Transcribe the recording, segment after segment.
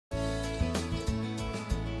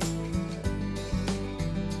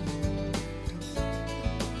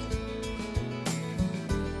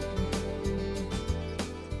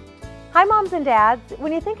Hi moms and dads,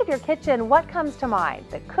 when you think of your kitchen, what comes to mind?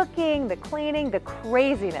 The cooking, the cleaning, the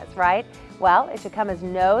craziness, right? Well, it should come as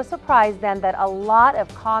no surprise then that a lot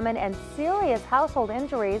of common and serious household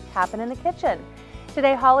injuries happen in the kitchen.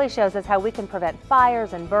 Today, Holly shows us how we can prevent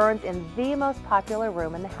fires and burns in the most popular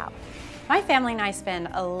room in the house. My family and I spend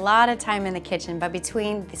a lot of time in the kitchen, but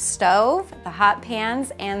between the stove, the hot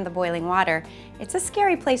pans, and the boiling water, it's a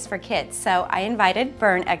scary place for kids. So I invited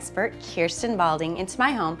burn expert Kirsten Balding into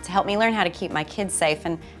my home to help me learn how to keep my kids safe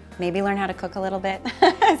and maybe learn how to cook a little bit.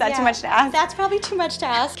 Is that too much to ask? That's probably too much to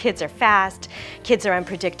ask. Kids are fast, kids are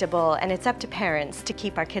unpredictable, and it's up to parents to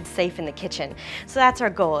keep our kids safe in the kitchen. So that's our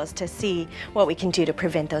goal, is to see what we can do to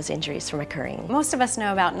prevent those injuries from occurring. Most of us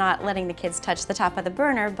know about not letting the kids touch the top of the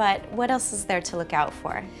burner, but what else is there to look out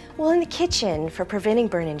for? Well, in the kitchen, for preventing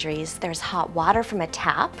burn injuries, there's hot water from a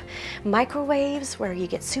tap, microwaves where you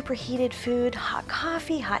get superheated food, hot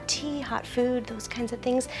coffee, hot tea, hot food, those kinds of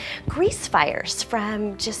things, grease fires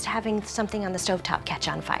from just having something on the stovetop catch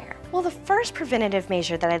on fire. Well, the first preventative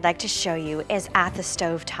measure that I'd like to show you is at the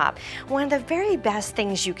stovetop. One of the very best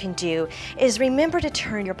things you can do is remember to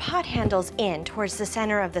turn your pot handles in towards the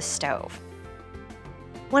center of the stove.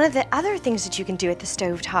 One of the other things that you can do at the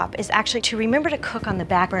stovetop is actually to remember to cook on the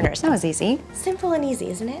back burners. That was easy. Simple and easy,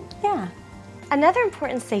 isn't it? Yeah. Another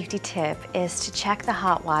important safety tip is to check the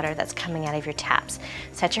hot water that's coming out of your taps.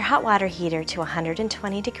 Set your hot water heater to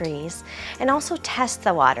 120 degrees and also test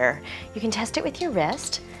the water. You can test it with your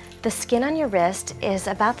wrist. The skin on your wrist is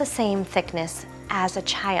about the same thickness as a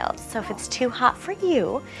child, so if it's too hot for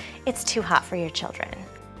you, it's too hot for your children.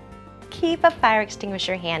 Keep a fire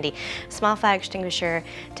extinguisher handy, small fire extinguisher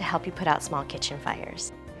to help you put out small kitchen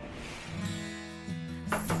fires.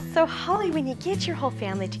 So Holly, when you get your whole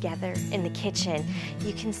family together in the kitchen,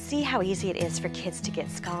 you can see how easy it is for kids to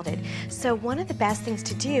get scalded. So one of the best things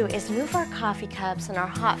to do is move our coffee cups and our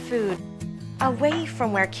hot food away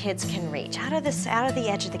from where kids can reach, out of the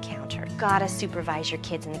edge of the counter. Gotta supervise your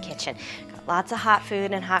kids in the kitchen. Got lots of hot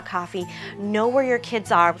food and hot coffee. Know where your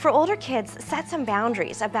kids are. For older kids, set some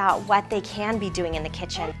boundaries about what they can be doing in the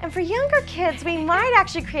kitchen. And for younger kids, we might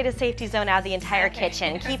actually create a safety zone out of the entire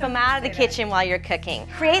kitchen. Keep them out of the kitchen while you're cooking.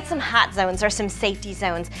 Create some hot zones or some safety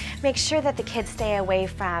zones. Make sure that the kids stay away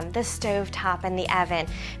from the stove top and the oven.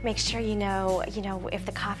 Make sure you know if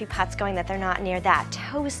the coffee pot's going, that they're not near that.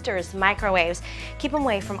 Toasters, microwaves. Keep them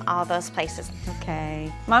away from all those places.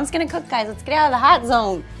 Okay. Mom's gonna cook, guys. Let's get out of the hot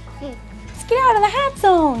zone. Let's get out of the hot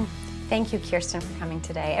zone. Thank you, Kirsten, for coming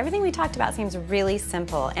today. Everything we talked about seems really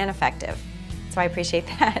simple and effective, so I appreciate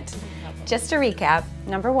that. Just to recap,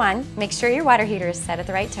 number 1, make sure your water heater is set at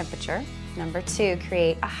the right temperature. Number 2,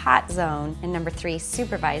 create a hot zone. And number 3,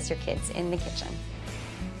 supervise your kids in the kitchen.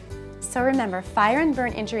 So remember, fire and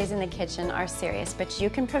burn injuries in the kitchen are serious, but you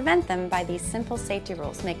can prevent them by these simple safety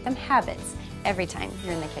rules. Make them habits every time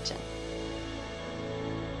you're in the kitchen.